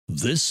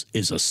This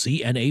is a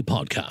CNA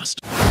podcast.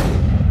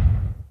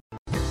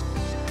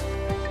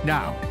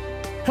 Now,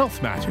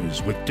 Health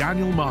Matters with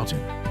Daniel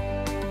Martin.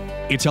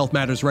 It's Health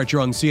Matters right here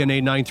on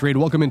CNA 938.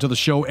 Welcome into the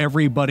show,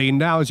 everybody.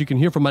 Now, as you can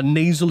hear from my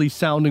nasally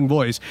sounding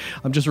voice,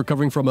 I'm just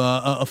recovering from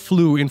a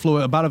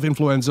bout of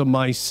influenza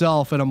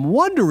myself, and I'm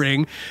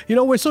wondering,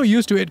 we're so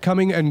used to it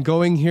coming and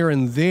going here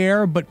and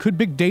there, but could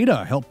big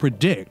data help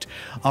predict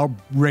our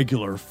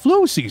regular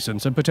flu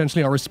seasons and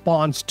potentially our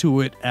response to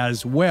it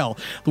as well?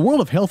 The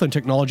world of health and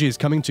technology is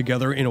coming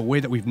together in a way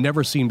that we've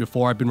never seen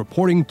before. I've been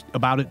reporting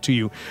about it to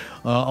you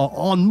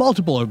on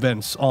multiple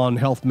events on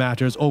Health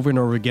Matters over and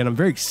over again. I'm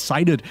very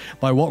excited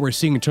by what we're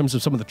seeing in terms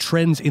of some of the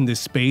trends in this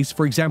space.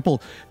 For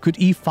example, could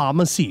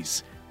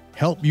e-pharmacies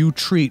help you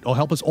treat or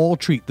help us all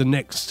treat the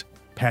next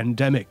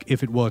pandemic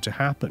if it were to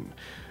happen?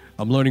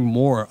 I'm learning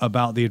more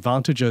about the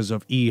advantages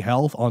of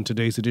e-health on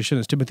today's edition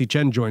as Timothy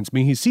Chen joins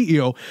me. He's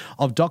CEO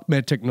of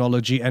DocMed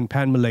Technology and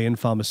Pan Malayan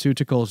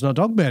Pharmaceuticals. Now,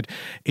 DocMed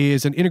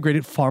is an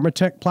integrated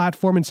pharmatech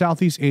platform in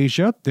Southeast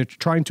Asia. They're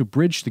trying to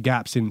bridge the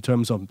gaps in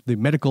terms of the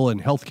medical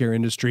and healthcare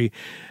industry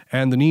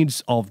and the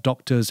needs of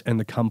doctors and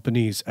the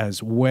companies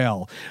as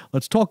well.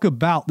 Let's talk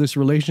about this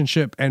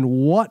relationship and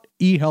what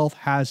e-health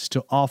has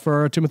to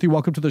offer. Timothy,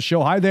 welcome to the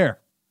show. Hi there.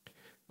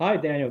 Hi,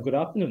 Daniel. Good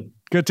afternoon.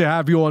 Good to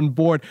have you on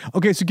board.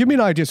 Okay, so give me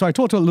an idea. So I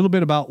talked a little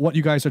bit about what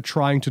you guys are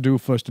trying to do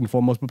first and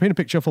foremost, but paint a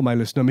picture for my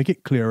listener, make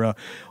it clearer.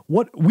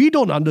 What we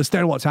don't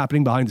understand what's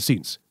happening behind the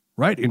scenes,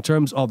 right? In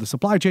terms of the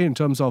supply chain, in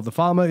terms of the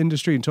pharma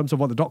industry, in terms of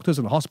what the doctors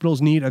and the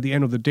hospitals need at the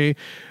end of the day.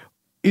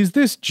 Is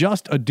this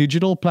just a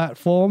digital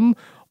platform,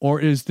 or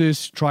is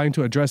this trying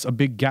to address a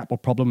big gap or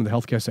problem in the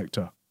healthcare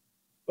sector?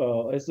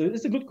 It's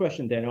a good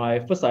question, Daniel. I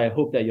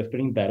hope that you're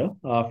feeling better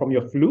from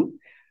your flu.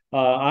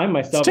 I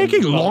myself... It's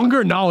taking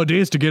longer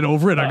nowadays to get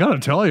over it, I gotta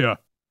tell you.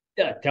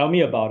 Yeah, tell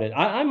me about it.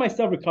 I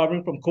myself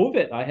recovering from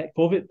COVID. I had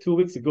COVID 2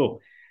 weeks ago,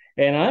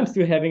 and I'm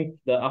still having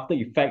the after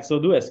effects. So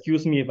do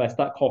excuse me if I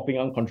start coughing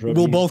uncontrollably.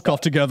 We'll both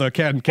cough together,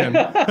 Ken. Okay,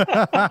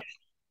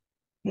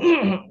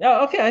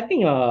 I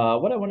think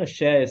what I want to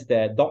share is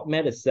that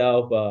DocMed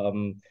itself,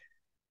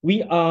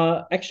 we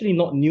are actually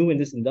not new in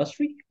this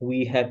industry.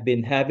 We have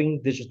been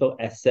having digital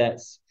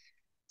assets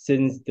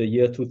since the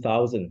year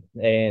 2000.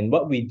 And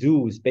what we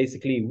do is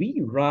basically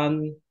we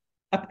run,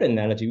 I put an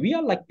analogy, we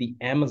are like the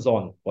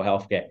Amazon for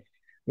healthcare,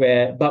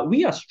 but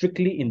we are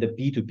strictly in the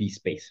B2B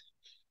space.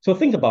 So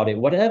think about it,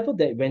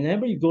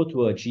 whenever you go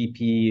to a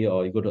GP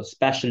or you go to a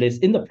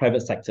specialist in the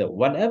private sector,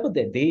 whatever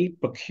that they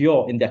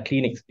procure in their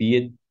clinics, be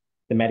it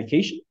the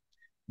medication,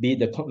 be it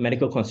the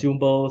medical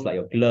consumables like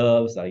your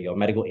gloves, like your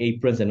medical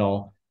aprons and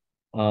all,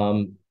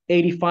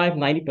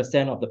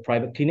 85-90% of the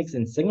private clinics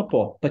in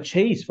Singapore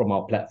purchase from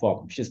our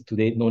platform, which is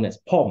today known as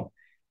POM,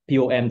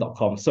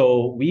 POM.com.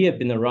 So we have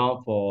been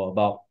around for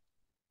about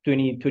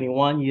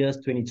 21 years,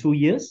 22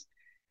 years.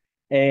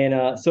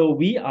 And so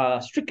we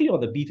are strictly on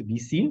the B2B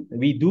scene.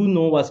 We do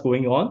know what's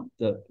going on,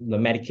 the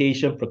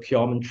medication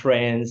procurement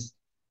trends.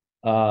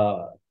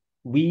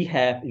 We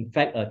have, in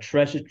fact, a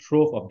treasure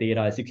trove of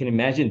data. As you can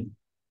imagine,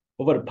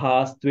 over the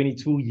past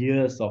 22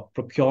 years of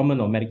procurement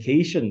of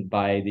medication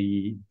by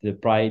the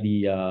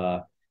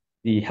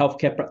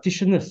healthcare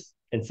practitioners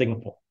in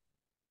Singapore.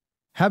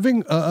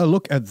 Having a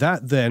look at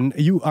that, then,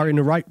 you are in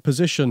the right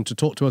position to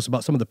talk to us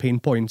about some of the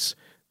pain points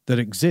that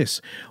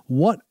exist.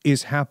 What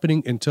is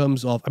happening in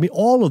terms of,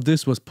 all of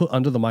this was put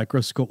under the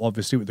microscope,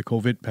 obviously, with the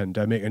COVID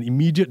pandemic and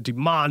immediate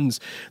demands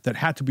that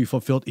had to be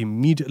fulfilled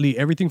immediately,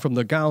 everything from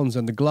the gowns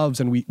and the gloves,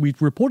 and we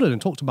reported and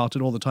talked about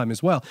it all the time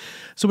as well.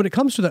 So when it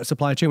comes to that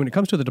supply chain, when it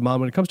comes to the demand,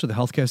 when it comes to the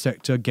healthcare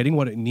sector, getting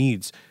what it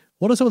needs,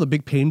 what are some of the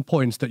big pain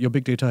points that your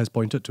big data has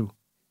pointed to?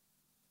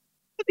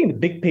 I think the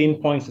big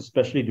pain points,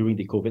 especially during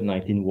the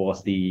COVID-19,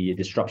 was the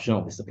disruption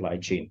of the supply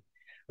chain,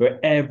 where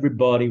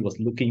everybody was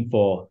looking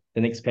for the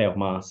next pair of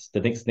masks,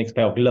 the next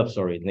pair of gloves,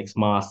 the next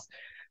mask.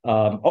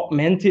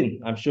 Augmentin,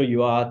 I'm sure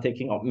you are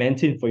taking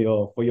Augmentin for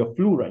your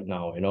flu right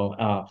now,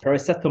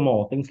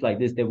 paracetamol, things like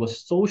this. They were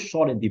so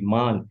short in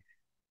demand,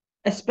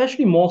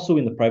 especially more so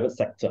in the private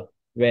sector,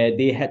 where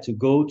they had to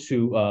go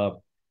to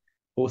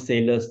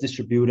wholesalers,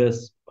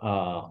 distributors,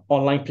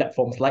 online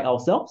platforms like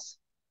ourselves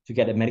to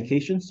get the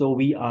medication. So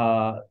we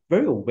are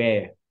very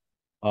aware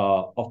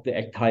of the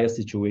entire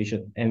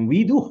situation. And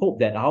we do hope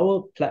that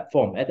our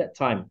platform at that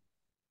time,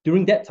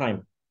 during that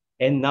time,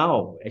 and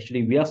now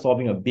actually we are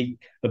solving a big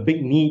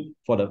need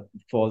for the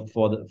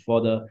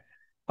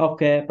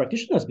healthcare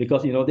practitioners,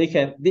 because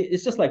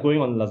it's just like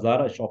going on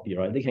Lazada, Shopee,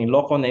 right? They can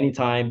log on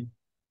anytime,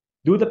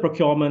 do the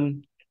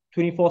procurement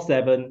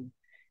 24/7,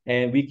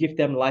 and we give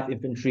them live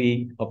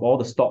inventory of all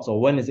the stocks or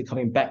when is it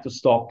coming back to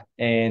stock,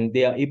 and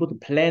they are able to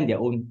plan their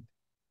own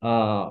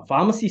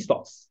pharmacy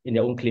stocks in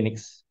their own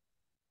clinics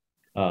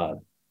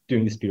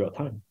during this period of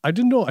time. I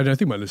didn't know, and I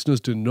think my listeners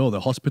didn't know,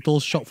 that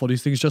hospitals shop for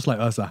these things just like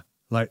us.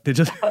 Like they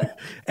just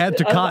add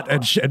to cart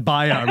and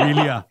buy,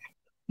 really.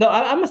 No,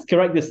 I must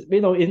correct this.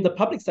 In the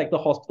public sector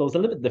hospitals, a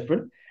little bit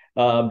different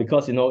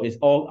because, it's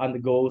all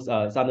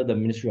it's under the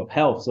Ministry of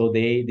Health. So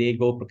they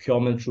go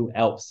procurement through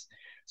ALPS.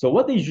 So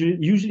what they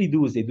usually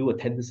do is they do a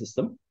tender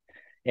system.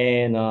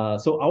 And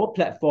so our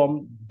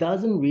platform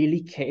doesn't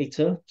really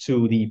cater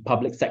to the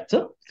public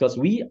sector because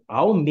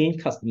our main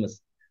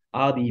customers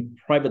are the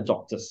private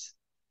doctors.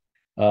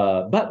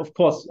 But of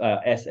course,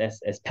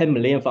 as Pan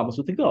Malayan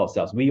Pharmaceutical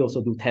ourselves, we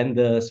also do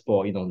tenders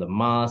for the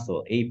masks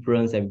or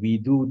aprons, and we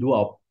do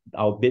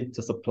our bit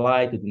to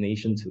supply to the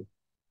nation too.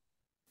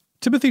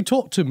 Timothy,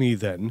 talk to me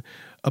then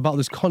about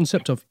this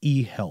concept of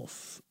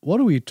e-health.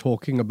 What are we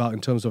talking about in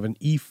terms of an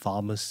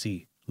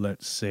e-pharmacy,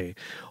 let's say,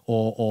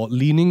 or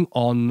leaning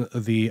on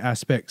the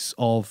aspects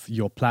of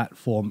your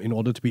platform in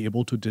order to be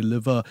able to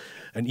deliver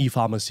an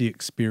e-pharmacy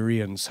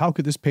experience? How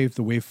could this pave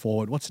the way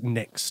forward? What's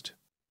next?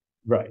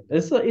 Right.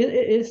 It's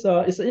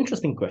an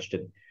interesting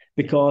question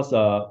because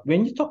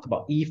when you talk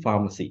about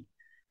e-pharmacy,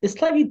 it's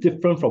slightly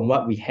different from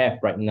what we have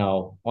right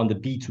now on the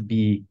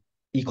B2B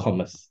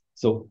e-commerce.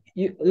 So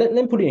let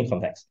me put it in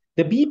context.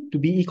 The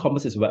B2B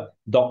e-commerce is what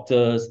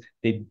doctors,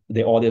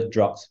 they order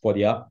drugs for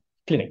their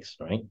clinics,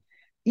 right?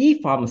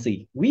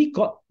 E-pharmacy, we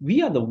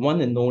are the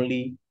one and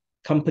only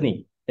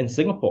company in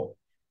Singapore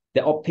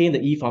that obtained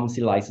the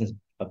e-pharmacy license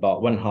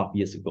about 1.5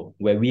 years ago,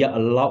 where we are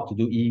allowed to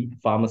do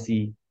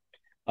e-pharmacy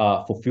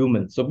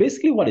fulfillment. So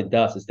basically what it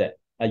does is that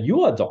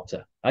you are a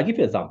doctor. I'll give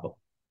you an example.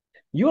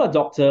 You are a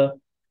doctor,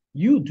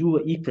 you do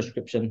an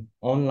e-prescription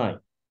online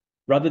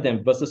rather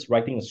than versus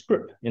writing a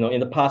script. In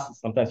the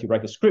past, sometimes you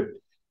write a script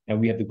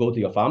and we have to go to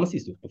your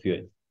pharmacies to fulfill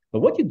it.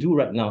 But what you do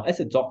right now as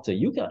a doctor,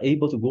 you are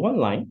able to go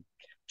online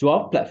to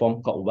our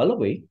platform called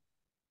Wellaway,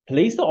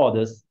 place the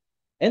orders,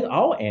 and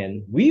our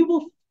end, we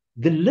will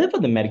deliver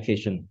the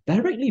medication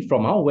directly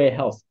from our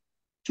warehouse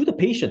to the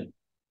patient,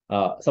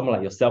 someone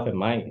like yourself and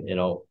mine,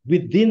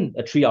 within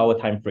a 3-hour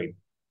time frame.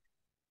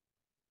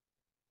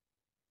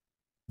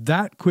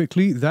 That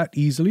quickly, that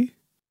easily?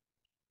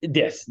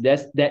 Yes,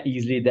 that's that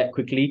easily, that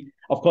quickly.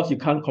 Of course, you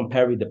can't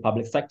compare with the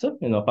public sector.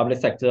 Public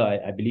sector,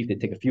 I believe they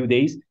take a few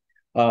days.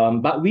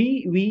 But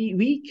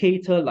we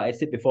cater, like I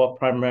said before,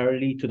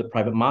 primarily to the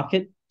private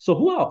market. So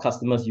who are our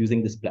customers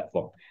using this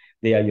platform?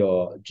 They are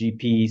your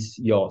GPs,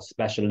 your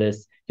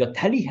specialists, your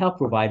telehealth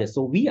providers.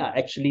 So we are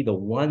actually the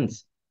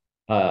ones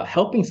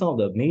helping some of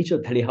the major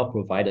telehealth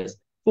providers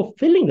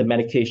fulfilling the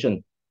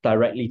medication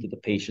directly to the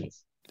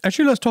patients.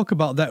 Actually, let's talk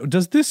about that.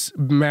 Does this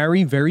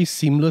marry very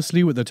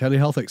seamlessly with the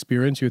telehealth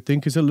experience? You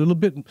think is a little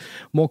bit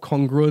more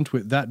congruent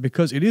with that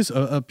because it is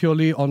a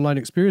purely online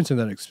experience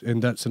in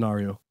that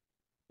scenario.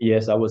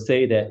 Yes, I would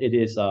say that it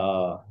is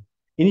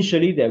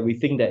initially that we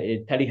think that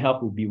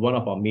telehealth will be one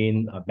of our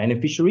main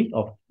beneficiary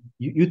of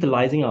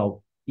utilizing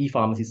our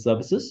e-pharmacy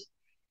services.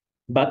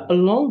 But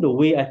along the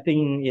way, I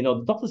think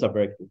the doctors are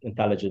very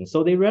intelligent,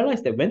 so they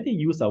realize that when they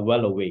use our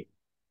Wellaway,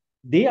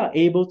 they are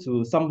able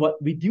to somewhat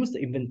reduce the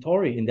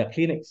inventory in their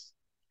clinics,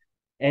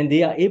 and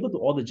they are able to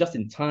order just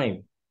in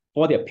time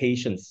for their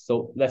patients.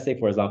 So let's say,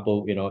 for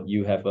example,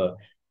 you have a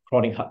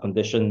chronic heart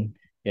condition.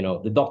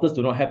 The doctors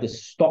do not have to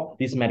stock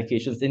these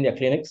medications in their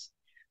clinics.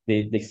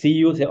 They see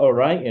you, say, all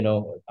right,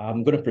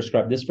 I'm going to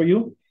prescribe this for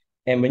you.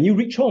 And when you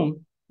reach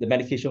home, the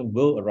medication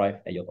will arrive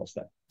at your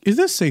doorstep. Is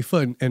this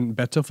safer and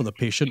better for the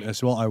patient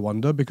as well, I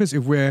wonder? Because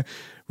if we're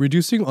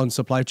reducing on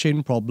supply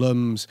chain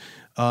problems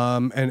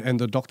and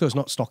the doctor is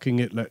not stocking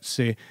it, let's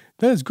say,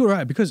 then it's good,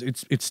 right? Because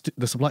it's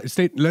the supply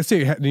state. Let's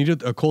say it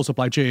needed a cold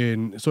supply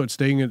chain, so it's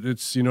staying in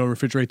its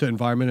refrigerated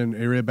environment and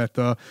area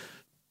better.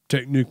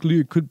 Technically,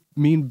 it could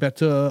mean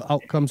better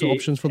outcomes or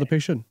options for the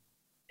patient.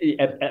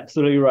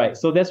 Absolutely right.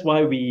 So that's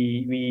why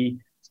we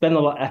spend a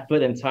lot of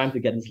effort and time to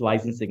get this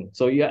licensing.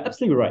 So you're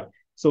absolutely right.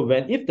 So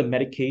if the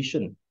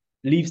medication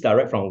leaves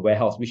direct from a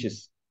warehouse, which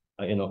is,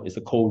 it's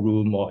a cold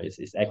room or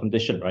it's air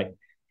conditioned, right?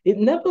 It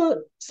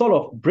never sort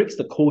of breaks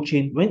the cold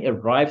chain when it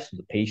arrives to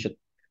the patient.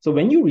 So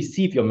when you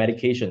receive your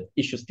medication,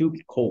 it should still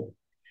be cold.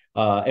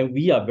 And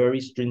we are very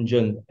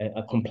stringent and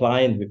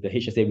compliant with the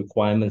HSA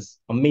requirements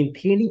on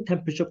maintaining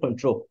temperature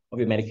control of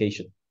your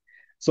medication.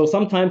 So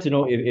sometimes,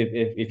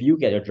 if you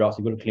get your drugs,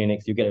 you go to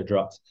clinics, you get your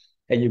drugs,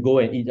 and you go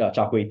and eat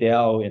char kway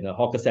teow in a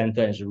hawker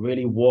center, and it's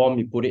really warm,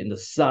 you put it in the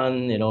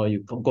sun, you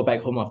go back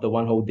home after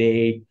one whole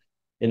day.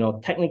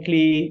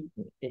 Technically,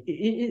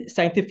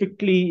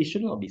 scientifically, it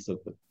should not be so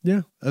good.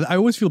 Yeah. I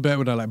always feel bad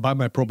when I buy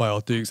my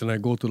probiotics and I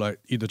go to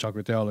eat the char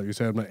kway teow, like you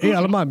said. I'm like, hey,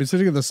 alamak, I've been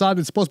sitting in the sun.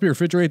 It's supposed to be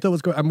refrigerated.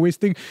 What's going on? I'm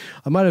wasting.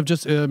 I might have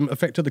just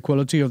affected the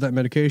quality of that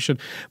medication.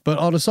 But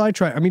on a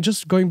sidetrack,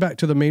 just going back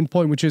to the main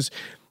point, which is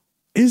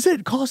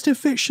it cost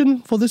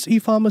efficient for this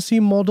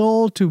e-pharmacy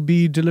model to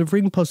be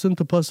delivering person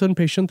to person,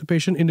 patient to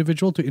patient,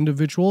 individual to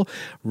individual,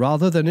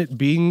 rather than it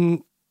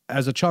being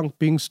as a chunk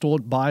being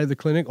stored by the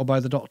clinic or by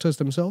the doctors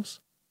themselves?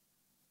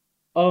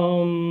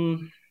 Well,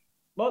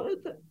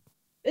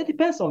 it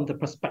depends on the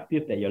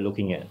perspective that you're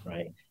looking at,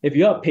 right? If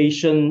you're a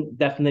patient,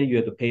 definitely you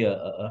have to pay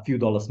a few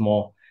dollars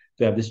more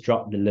to have this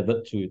drug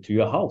delivered to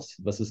your house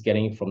versus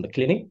getting it from the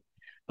clinic.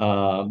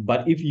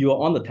 But if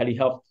you're on the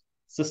telehealth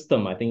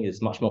system, I think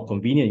it's much more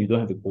convenient. You don't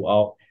have to go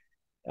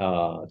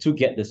out to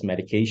get this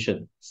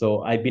medication.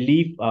 So I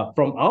believe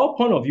from our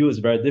point of view, it's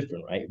very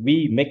different, right?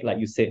 We make, like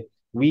you said,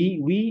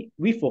 we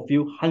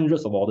fulfill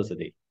hundreds of orders a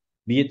day,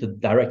 be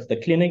it direct to the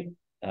clinic,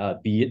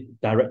 be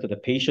it direct to the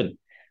patient.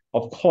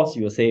 Of course,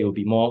 you will say it will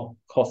be more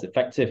cost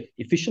effective,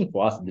 efficient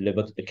for us to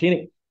deliver to the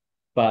clinic.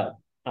 But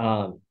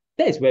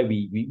that is where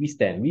we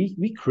stand.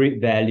 We create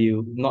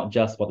value, not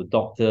just for the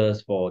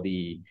doctors,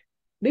 we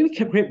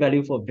can create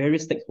value for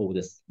various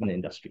stakeholders in the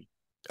industry.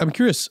 I'm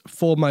curious,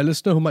 for my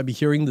listener who might be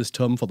hearing this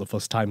term for the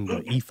first time,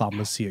 the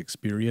e-pharmacy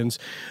experience,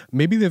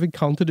 maybe they've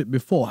encountered it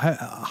before.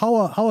 How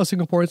are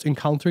Singaporeans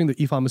encountering the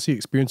e-pharmacy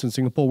experience in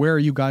Singapore? Where are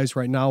you guys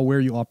right now? Where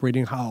are you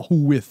operating?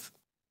 Who with?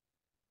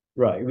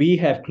 Right. We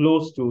have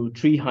close to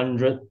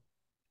 300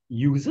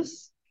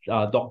 users,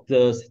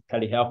 doctors,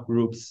 telehealth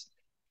groups,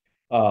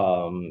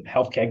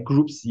 healthcare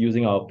groups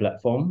using our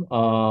platform.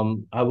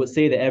 I would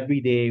say that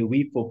every day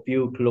we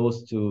fulfill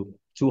close to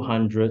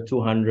 200,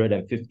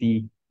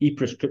 250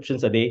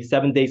 e-prescriptions a day,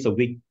 7 days a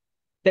week.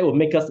 That would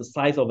make us the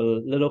size of a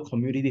little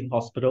community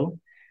hospital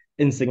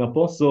in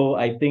Singapore. So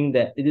I think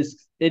that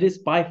it is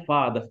by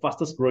far the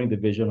fastest growing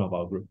division of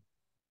our group.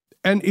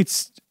 And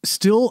it's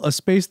still a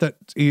space that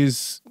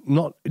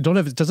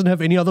doesn't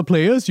have any other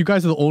players. You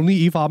guys are the only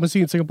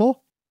e-pharmacy in Singapore?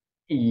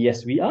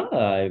 Yes, we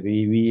are.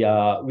 We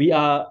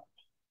are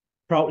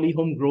proudly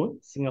homegrown,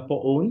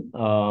 Singapore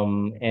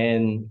owned.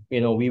 And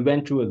we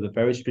went through a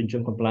very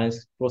stringent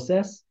compliance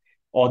process,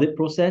 audit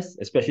process,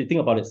 especially think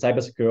about it,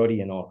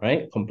 cybersecurity and all,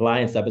 right?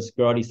 Compliance,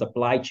 cybersecurity,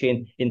 supply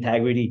chain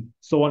integrity,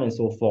 so on and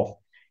so forth.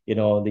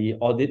 The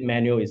audit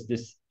manual is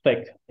this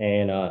thick.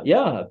 And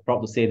proud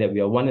to say that we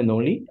are one and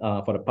only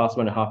for the past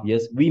 1.5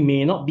 years. We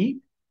may not be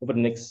over the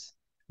next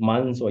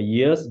months or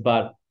years,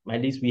 but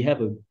at least we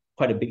have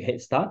quite a big head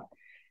start.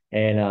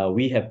 And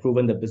we have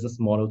proven the business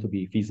model to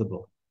be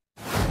feasible.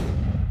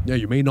 Yeah,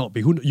 you may not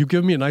be. You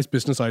give me a nice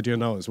business idea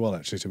now as well,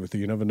 actually, Timothy.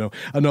 You never know.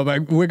 No,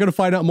 but we're going to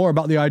find out more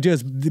about the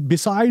ideas.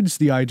 Besides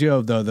the idea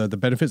of the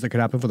benefits that could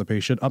happen for the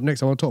patient, up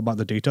next, I want to talk about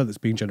the data that's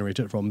being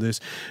generated from this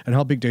and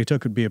how big data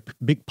could be a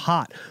big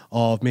part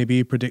of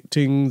maybe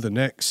predicting the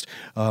next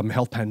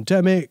health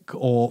pandemic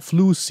or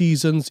flu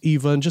seasons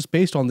even, just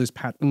based on this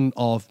pattern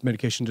of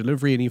medication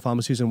delivery in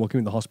e-pharmacies and working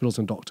with the hospitals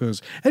and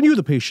doctors and you,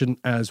 the patient,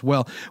 as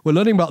well. We're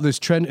learning about this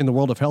trend in the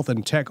world of health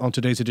and tech on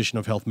today's edition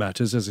of Health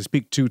Matters as I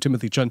speak to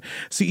Timothy Chen,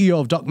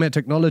 CEO of DocMed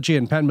Technology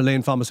and Pan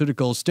Malayan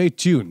Pharmaceuticals. Stay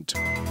tuned.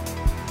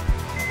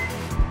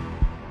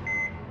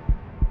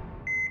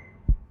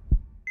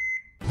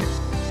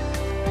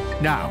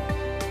 Now,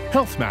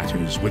 Health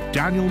Matters with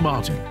Daniel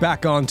Martin.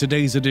 Back on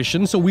today's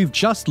edition. So we've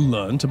just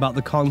learned about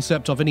the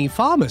concept of an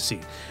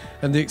e-pharmacy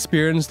and the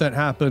experience that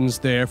happens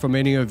there for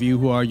many of you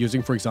who are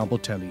using, for example,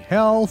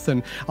 telehealth.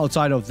 And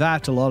outside of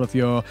that, a lot of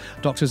your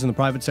doctors in the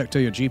private sector,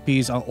 your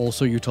GPs, are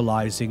also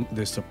utilizing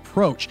this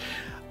approach.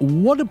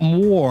 What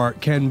more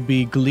can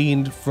be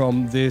gleaned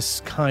from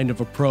this kind of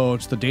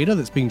approach? The data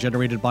that's being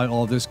generated by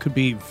all this could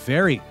be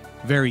very,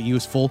 very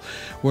useful.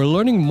 We're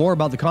learning more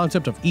about the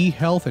concept of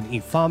e-health and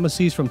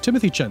e-pharmacies from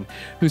Timothy Chen,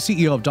 who's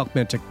CEO of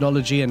DocMed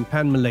Technology and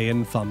Pan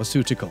Malayan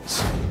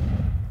Pharmaceuticals.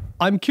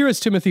 I'm curious,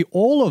 Timothy,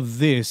 all of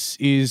this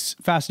is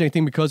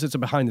fascinating because it's a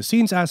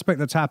behind-the-scenes aspect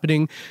that's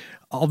happening.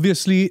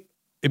 Obviously,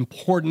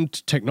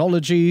 important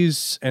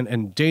technologies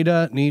and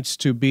data needs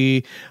to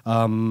be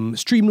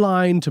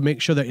streamlined to make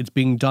sure that it's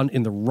being done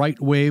in the right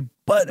way.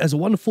 But as a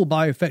wonderful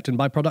by-effect and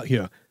byproduct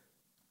here,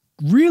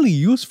 really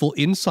useful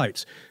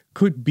insights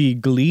could be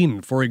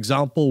gleaned. For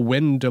example,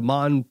 when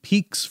demand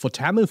peaks for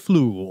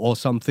Tamiflu or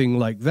something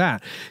like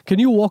that. Can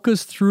you walk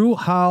us through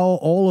how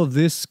all of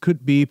this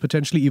could be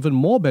potentially even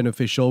more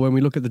beneficial when we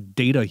look at the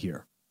data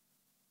here?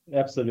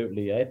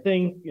 Absolutely. I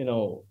think,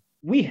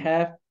 we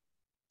have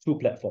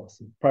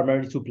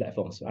primarily two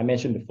platforms I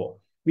mentioned before.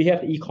 We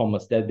have the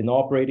e-commerce that's been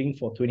operating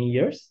for 20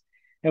 years,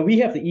 and we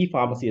have the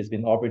e-pharmacy that's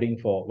been operating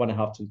for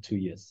 1.5 to 2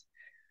 years.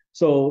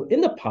 So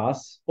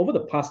over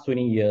the past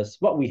 20 years,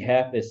 what we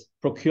have is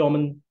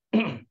procurement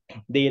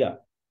data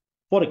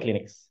for the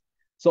clinics.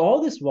 So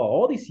all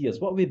these years,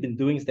 what we've been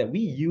doing is that we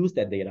use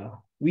that data,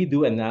 we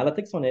do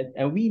analytics on it,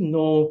 and we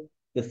know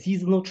the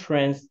seasonal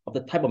trends of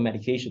the type of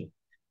medication.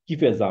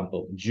 Give you an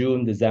example,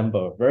 June,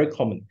 December, very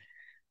common.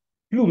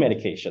 Flu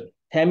medication,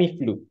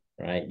 Tamiflu,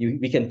 right?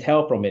 We can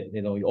tell from it,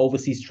 your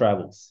overseas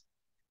travels.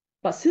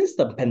 But since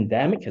the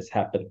pandemic has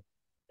happened,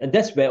 and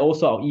that's where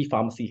also our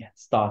e-pharmacy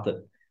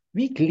started,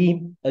 we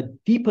glean a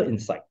deeper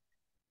insight,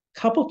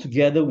 coupled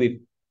together with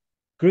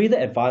greater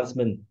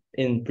advancement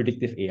in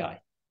predictive AI.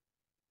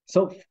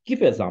 So give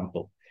you an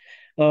example.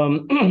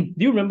 Do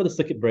you remember the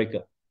circuit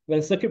breaker?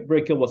 When circuit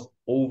breaker was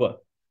over,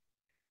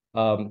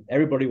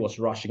 everybody was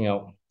rushing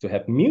out to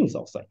have meals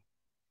outside.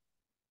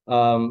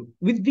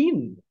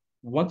 Within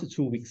 1 to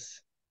 2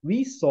 weeks,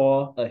 we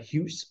saw a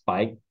huge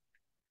spike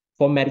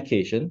for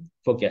medication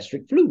for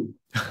gastric flu,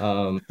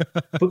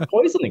 food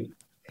poisoning.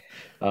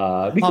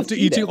 After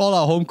eating all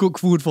our home-cooked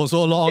food for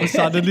so long,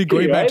 suddenly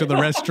going back to the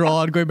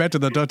restaurant, going back to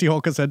the dirty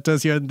hawker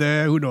centers here and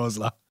there, who knows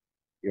lah.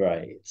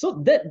 Right.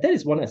 So that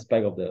is one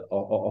aspect of the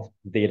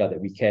data that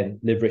we can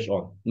leverage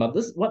on. Now,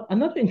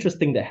 another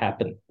interesting that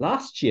happened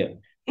last year,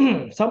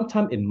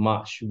 sometime in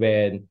March,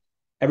 when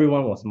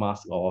everyone was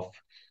masked off,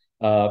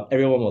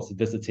 everyone was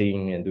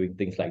visiting and doing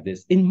things like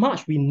this. In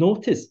March, we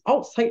noticed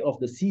outside of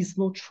the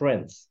seasonal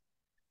trends,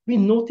 we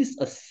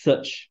noticed a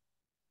surge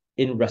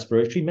in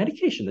respiratory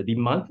medication, the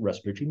demand for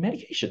respiratory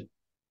medication.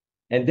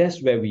 And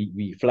that's where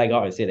we flag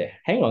out and say that,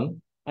 hang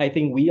on, I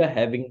think we are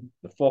having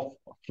the fourth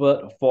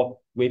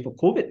wave of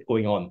COVID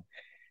going on.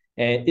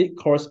 And it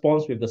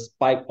corresponds with the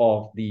spike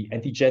of the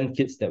antigen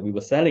kits that we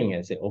were selling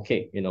and say,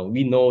 okay,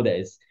 we know that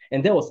is,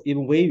 and that was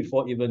even way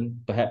before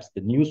even perhaps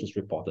the news was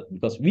reported,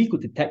 because we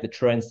could detect the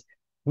trends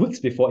weeks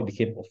before it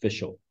became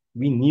official.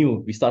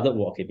 We started,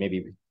 okay,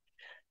 maybe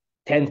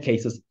 10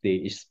 cases a day,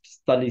 it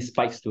suddenly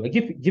spikes to,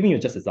 giving you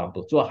just an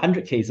example, to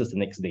 100 cases the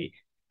next day.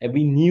 And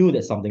we knew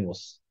that something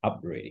was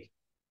up already.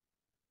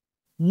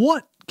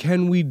 What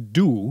can we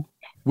do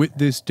with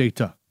this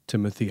data,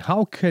 Timothy?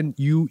 How can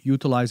you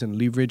utilize and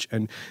leverage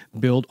and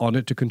build on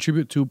it to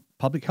contribute to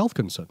public health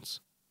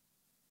concerns?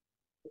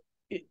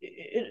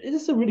 It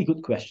is a really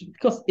good question,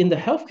 because in the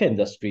healthcare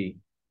industry,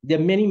 there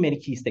are many, many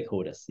key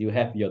stakeholders. You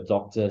have your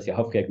doctors, your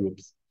healthcare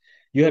groups,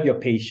 you have your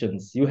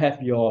patients, you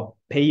have your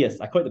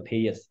payers. I call it the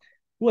payers.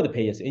 Who are the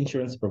payers?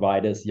 Insurance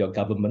providers, your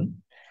government,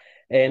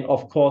 and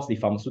of course, the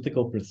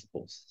pharmaceutical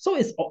principals. So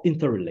it's all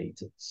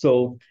interrelated.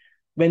 So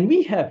when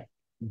we have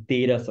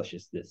data such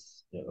as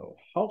this,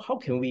 how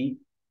can we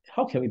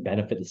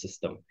benefit the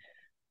system?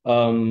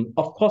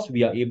 Of course,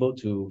 we are able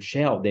to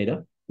share our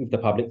data with the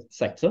public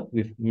sector,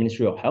 with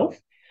Ministry of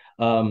Health.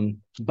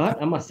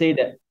 But I must say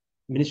that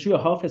Ministry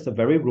of Health has a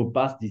very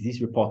robust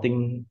disease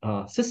reporting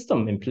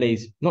system in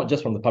place, not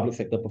just from the public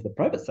sector, but the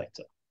private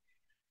sector.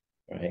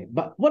 Right?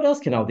 But what else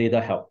can our data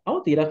help?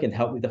 Our data can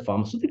help with the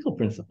pharmaceutical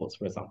principals,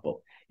 for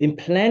example, in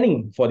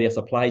planning for their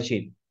supply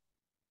chain.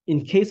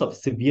 In case of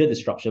severe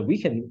disruption, we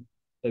can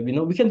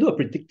do a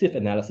predictive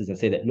analysis and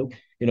say that, look,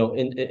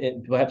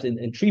 perhaps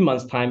in 3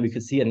 months' time, we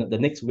could see the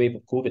next wave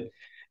of COVID.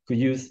 Could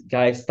use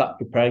guys start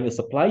preparing the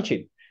supply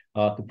chain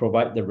to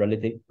provide the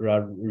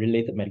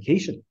related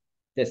medication.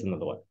 That's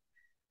another one.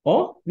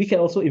 Or we can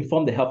also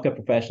inform the healthcare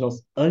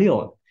professionals early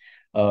on.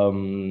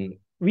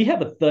 We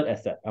have a third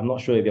asset. I'm not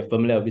sure if you're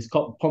familiar with it. It's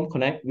called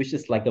PomConnect, which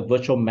is like a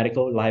virtual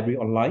medical library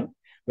online,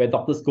 where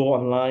doctors go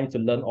online to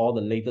learn all the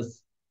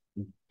latest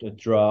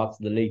drugs,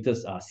 the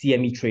latest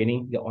CME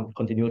training, the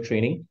continual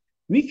training.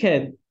 We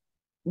can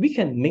make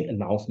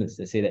announcements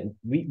that say that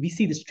we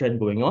see this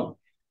trend going on.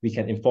 We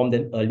can inform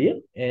them earlier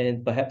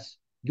and perhaps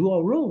do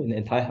our role in the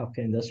entire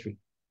healthcare industry.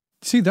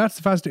 See, that's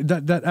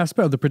fascinating. That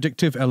aspect of the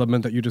predictive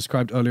element that you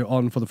described earlier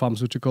on for the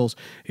pharmaceuticals,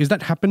 is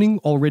that happening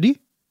already?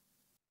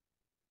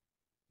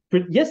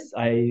 Yes,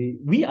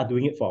 we are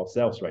doing it for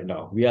ourselves right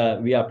now. We are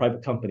a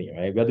private company,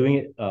 right? We are doing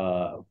it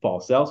for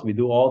ourselves. We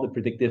do all the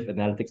predictive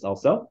analytics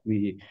ourselves.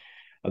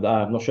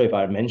 I'm not sure if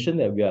I mentioned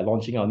that we are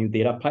launching our new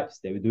data pipes,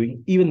 that we're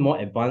doing even more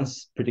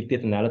advanced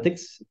predictive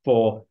analytics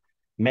for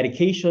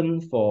medication,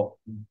 for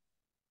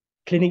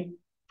clinic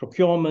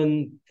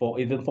procurement, for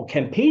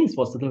campaigns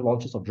for certain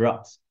launches of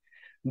drugs.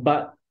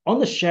 But on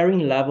the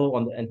sharing level,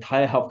 on the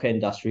entire healthcare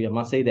industry, I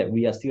must say that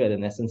we are still at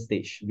an nascent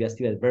stage. We are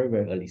still at a very,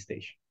 very early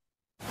stage.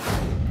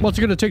 What's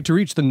it going to take to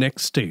reach the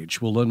next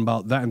stage? We'll learn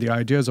about that and the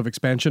ideas of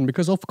expansion,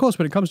 because of course,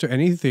 when it comes to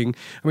anything,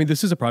 I mean,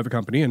 this is a private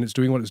company and it's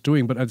doing what it's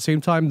doing, but at the same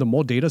time, the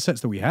more data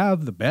sets that we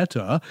have, the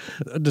better.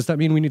 Does that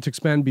mean we need to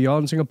expand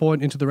beyond Singapore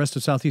and into the rest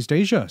of Southeast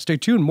Asia? Stay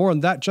tuned. More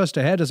on that just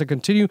ahead as I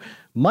continue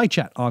my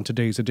chat on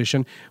today's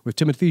edition with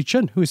Timothy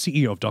Chen, who is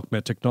CEO of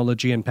DocMed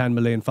Technology and Pan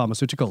Malayan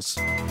Pharmaceuticals.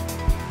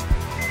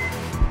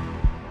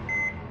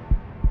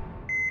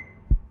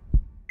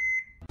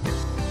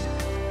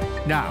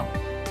 Now,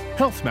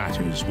 Health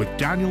Matters with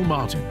Daniel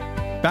Martin.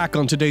 Back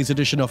on today's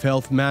edition of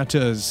Health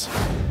Matters.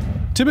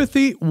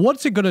 Timothy,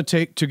 what's it going to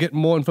take to get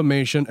more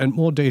information and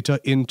more data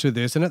into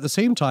this, and at the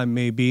same time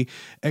maybe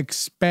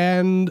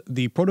expand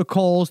the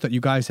protocols that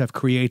you guys have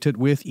created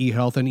with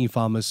eHealth and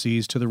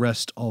ePharmacies to the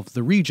rest of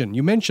the region?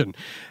 You mentioned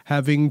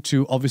having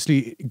to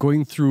obviously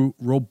going through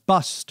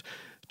robust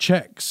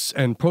checks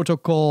and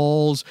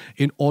protocols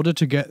in order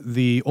to get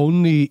the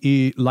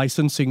only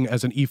licensing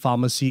as an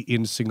e-pharmacy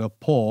in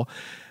Singapore.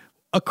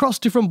 Across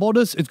different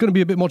borders, it's going to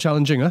be a bit more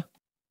challenging, huh?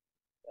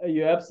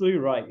 You're absolutely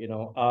right.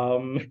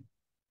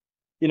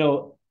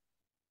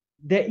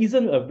 There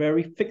isn't a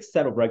very fixed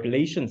set of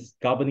regulations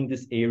governing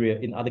this area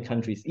in other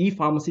countries.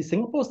 E-pharmacy,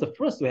 Singapore is the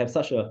first to have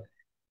such a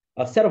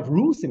set of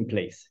rules in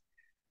place.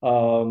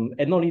 And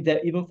not only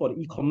that, even for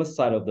the e-commerce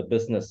side of the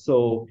business.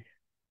 So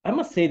I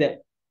must say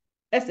that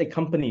as a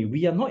company,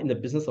 we are not in the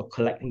business of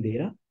collecting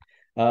data.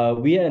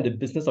 We are in the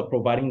business of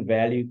providing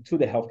value to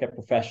the healthcare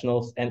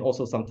professionals and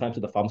also sometimes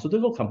to the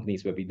pharmaceutical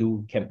companies where we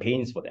do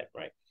campaigns for them,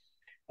 right?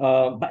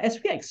 But as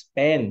we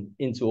expand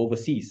into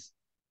overseas,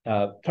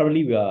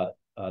 currently we are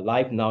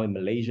live now in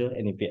Malaysia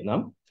and in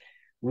Vietnam.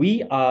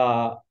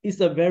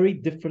 It's a very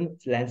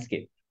different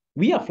landscape.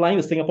 We are flying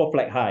the Singapore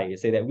flag high. You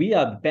say that we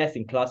are the best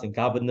in class in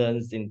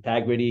governance,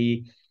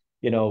 integrity,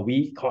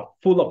 we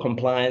full of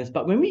compliance.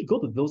 But when we go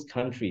to these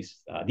countries,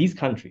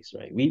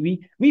 right,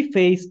 we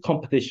face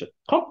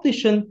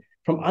competition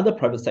from other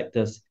private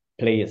sectors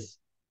players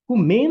who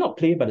may not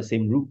play by the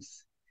same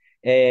rules.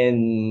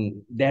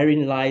 And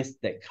therein lies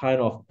that kind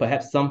of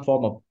perhaps some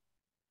form of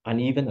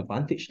uneven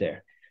advantage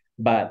there.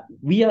 But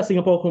we are a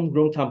Singapore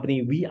homegrown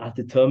company. We are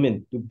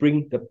determined to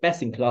bring the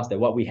best in class that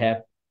what we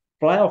have,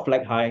 fly our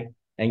flag high,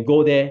 and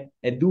go there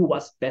and do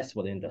what's best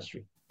for the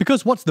industry.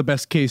 Because what's the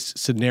best case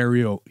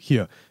scenario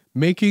here?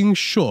 Making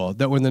sure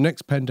that when the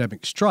next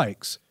pandemic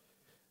strikes,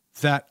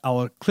 that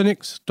our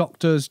clinics,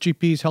 doctors,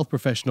 GPs, health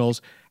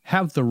professionals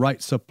have the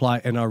right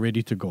supply and are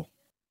ready to go.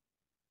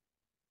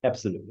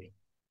 Absolutely.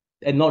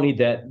 And not only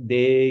that,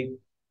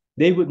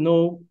 they would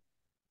know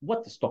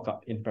what to stock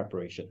up in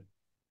preparation.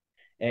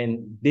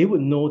 And they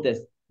would know that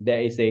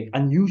there is an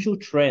unusual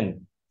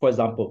trend. For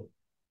example,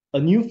 a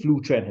new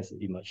flu trend has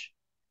emerged.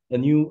 A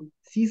new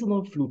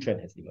seasonal flu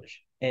trend has emerged.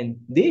 And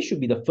they should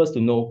be the first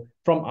to know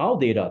from our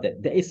data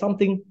that there is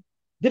something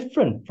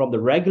different from the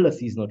regular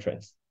seasonal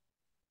trends.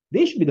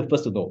 They should be the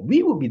first to know.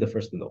 We will be the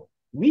first to know.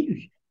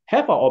 We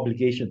have our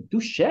obligation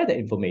to share that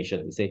information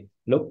and say,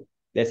 look,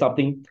 there's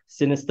something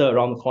sinister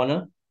around the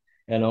corner.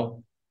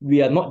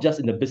 We are not just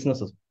in the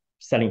business of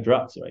selling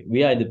drugs, right?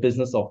 We are in the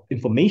business of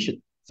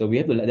information. So we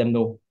have to let them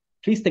know,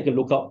 please take a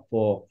look out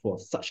for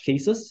such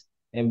cases.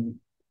 And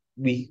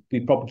we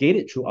propagate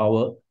it through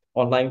our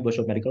online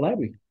virtual medical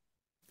library.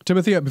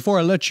 Timothy, before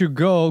I let you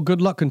go,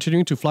 good luck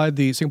continuing to fly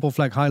the Singapore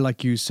flag high,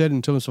 like you said,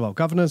 in terms of our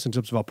governance, in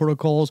terms of our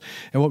protocols,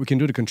 and what we can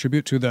do to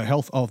contribute to the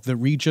health of the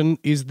region.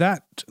 Is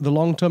that the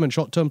long-term and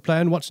short-term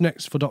plan? What's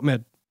next for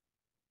DocMed?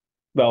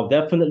 Well,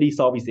 definitely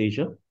Southeast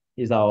Asia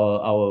is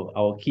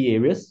our key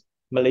areas.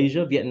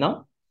 Malaysia,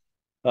 Vietnam,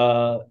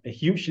 a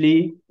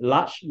hugely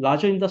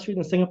larger industry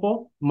than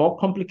Singapore, more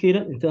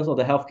complicated in terms of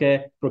the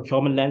healthcare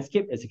procurement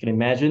landscape, as you can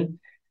imagine.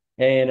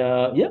 And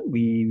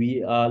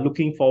we are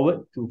looking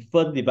forward to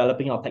further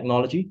developing our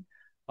technology,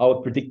 our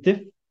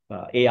predictive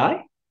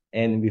AI,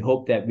 and we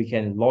hope that we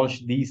can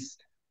launch these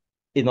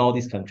in all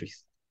these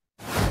countries.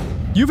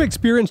 You've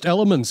experienced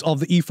elements of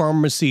the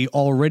e-pharmacy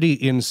already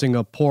in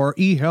Singapore.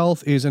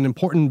 E-health is an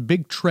important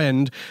big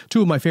trend.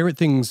 Two of my favorite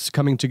things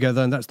coming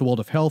together, and that's the world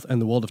of health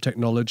and the world of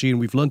technology.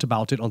 And we've learned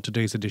about it on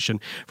today's edition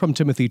from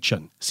Timothy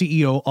Chen,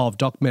 CEO of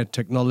DocMed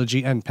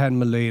Technology and Pan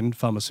Malayan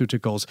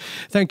Pharmaceuticals.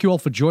 Thank you all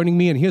for joining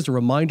me. And here's a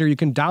reminder, you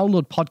can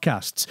download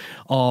podcasts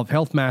of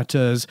Health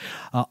Matters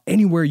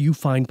anywhere you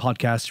find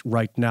podcasts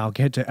right now.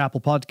 Head to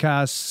Apple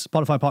Podcasts,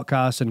 Spotify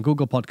Podcasts, and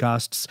Google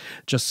Podcasts.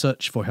 Just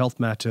search for Health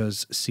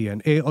Matters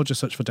CNA or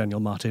just search for Daniel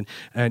Martin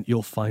and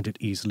you'll find it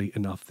easily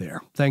enough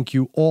there. Thank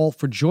you all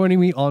for joining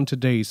me on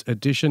today's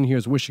edition.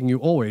 Here's wishing you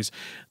always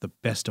the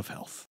best of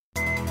health.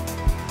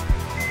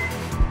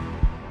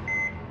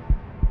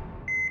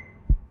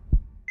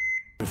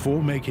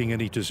 Before making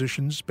any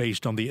decisions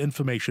based on the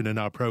information in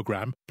our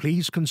program,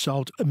 please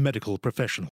consult a medical professional.